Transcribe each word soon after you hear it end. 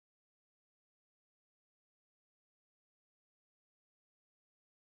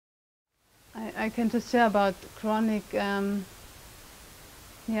I can just share about chronic chronic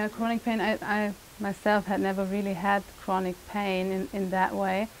pain. I myself had never really had chronic pain in that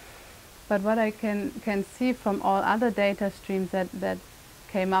way. But what I can see from all other data streams that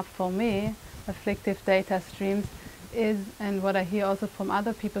came up for me, afflictive data streams, is, and what I hear also from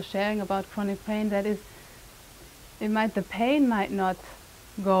other people sharing about chronic pain, that is, the pain might not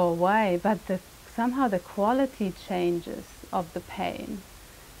go away, but somehow the quality changes of the pain.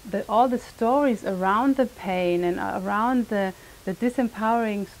 All the stories around the pain and around the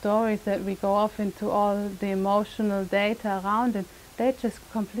disempowering stories that we go off into, all the emotional data around it, they just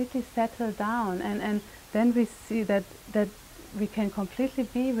completely settle down, and then we see that we can completely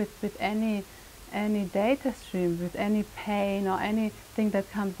be with any data stream, with any pain or anything that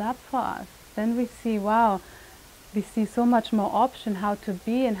comes up for us. Then we see, wow, we see so much more option how to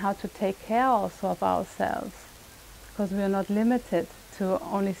be and how to take care also of ourselves, because we are not limited to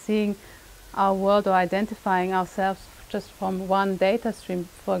only seeing our world or identifying ourselves just from one data stream,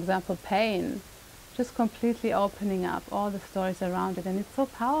 for example, pain. Just completely opening up all the stories around it, and it's so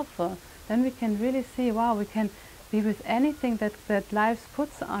powerful. Then we can really see, wow, we can be with anything that life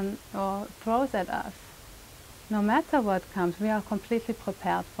puts on or throws at us. No matter what comes, we are completely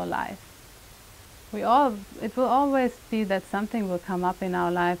prepared for life. It will always be that something will come up in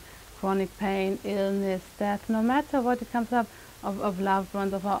our life, chronic pain, illness, death, no matter what it comes up, of loved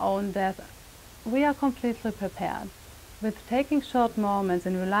ones, of our own death, we are completely prepared. With taking short moments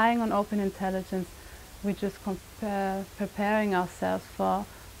and relying on open intelligence, we're just preparing ourselves for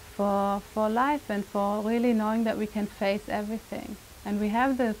life, and for really knowing that we can face everything. And we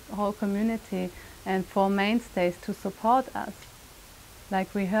have the whole community and 4 mainstays to support us.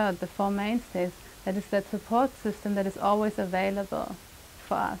 Like we heard, the 4 mainstays, that is that support system that is always available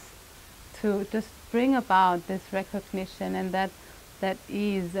for us to just bring about this recognition and that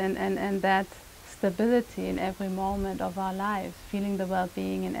ease and that stability in every moment of our lives, feeling the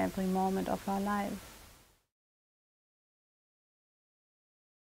well-being in every moment of our lives.